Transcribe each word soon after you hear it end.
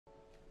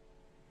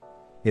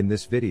In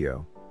this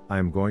video, I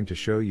am going to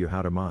show you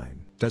how to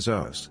mine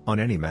Tezos on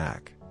any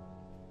Mac.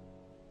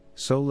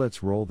 So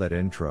let's roll that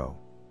intro.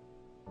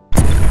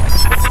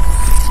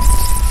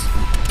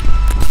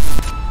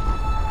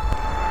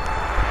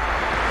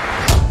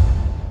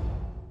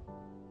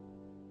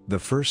 The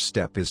first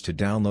step is to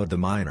download the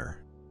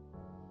miner.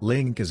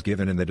 Link is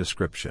given in the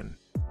description.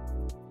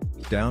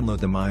 Download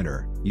the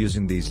miner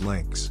using these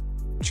links.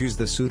 Choose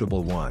the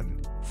suitable one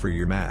for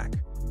your Mac.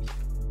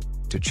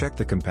 To check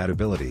the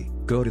compatibility,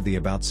 go to the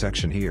About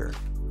section here.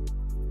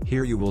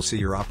 Here you will see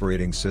your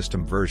operating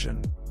system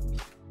version.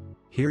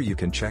 Here you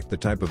can check the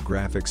type of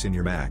graphics in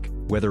your Mac,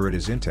 whether it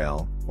is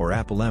Intel or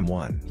Apple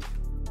M1.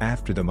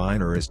 After the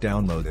miner is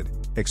downloaded,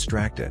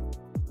 extract it.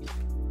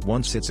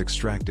 Once it's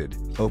extracted,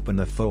 open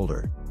the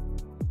folder.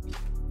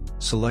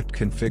 Select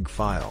config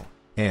file,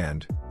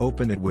 and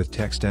open it with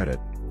text edit.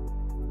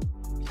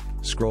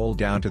 Scroll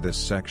down to this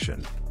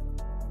section.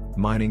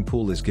 Mining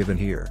pool is given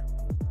here.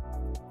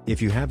 If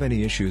you have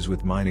any issues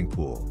with mining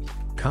pool,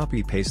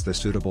 copy-paste the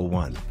suitable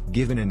one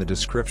given in the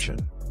description.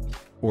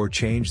 Or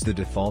change the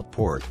default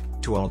port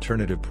to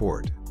alternative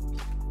port.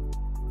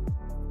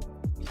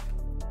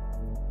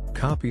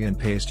 Copy and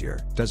paste your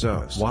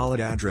Tezos wallet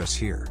address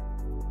here.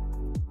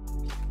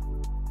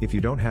 If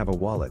you don't have a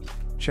wallet,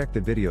 check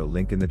the video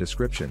link in the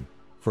description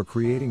for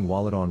creating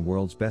wallet on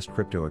world's best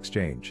crypto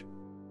exchange.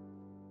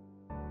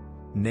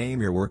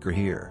 Name your worker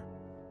here.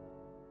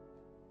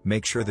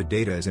 Make sure the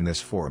data is in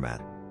this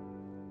format.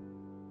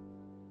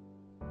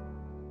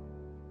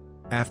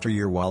 After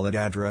your wallet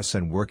address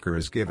and worker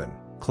is given,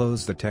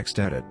 close the text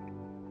edit.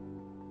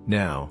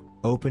 Now,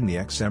 open the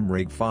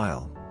xmrig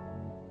file.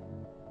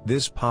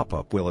 This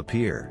pop-up will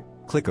appear,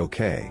 click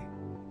OK.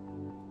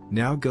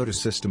 Now go to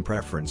System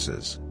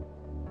Preferences.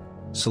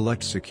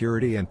 Select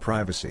Security and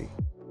Privacy.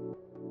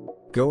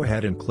 Go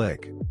ahead and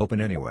click Open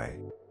anyway.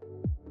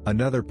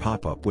 Another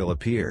pop-up will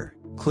appear,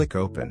 click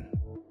Open.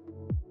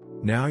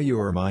 Now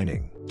you are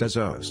mining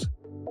Tezos.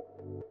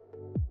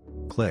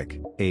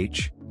 Click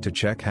H to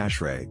check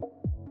hash rate.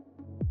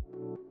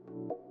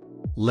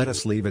 Let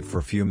us leave it for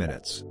a few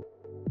minutes.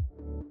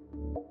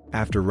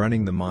 After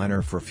running the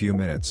miner for a few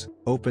minutes,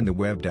 open the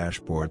web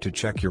dashboard to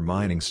check your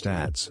mining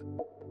stats.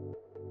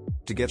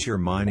 To get your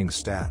mining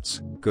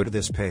stats, go to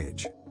this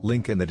page,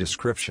 link in the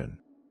description.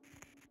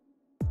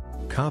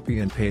 Copy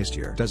and paste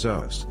your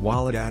Tezos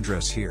wallet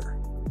address here.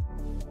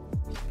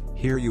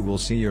 Here you will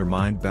see your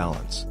mined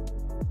balance,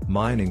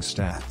 mining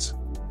stats,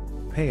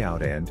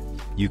 payout, and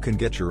you can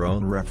get your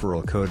own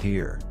referral code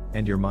here,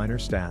 and your miner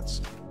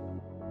stats.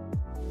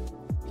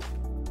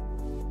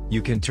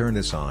 You can turn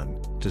this on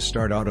to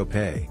start auto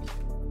pay.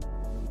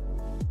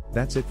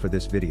 That's it for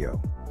this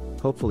video.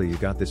 Hopefully you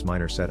got this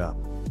miner set up.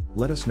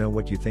 Let us know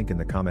what you think in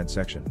the comment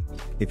section.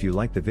 If you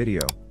like the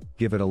video,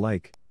 give it a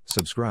like,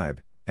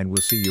 subscribe, and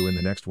we'll see you in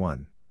the next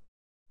one.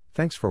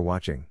 Thanks for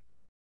watching.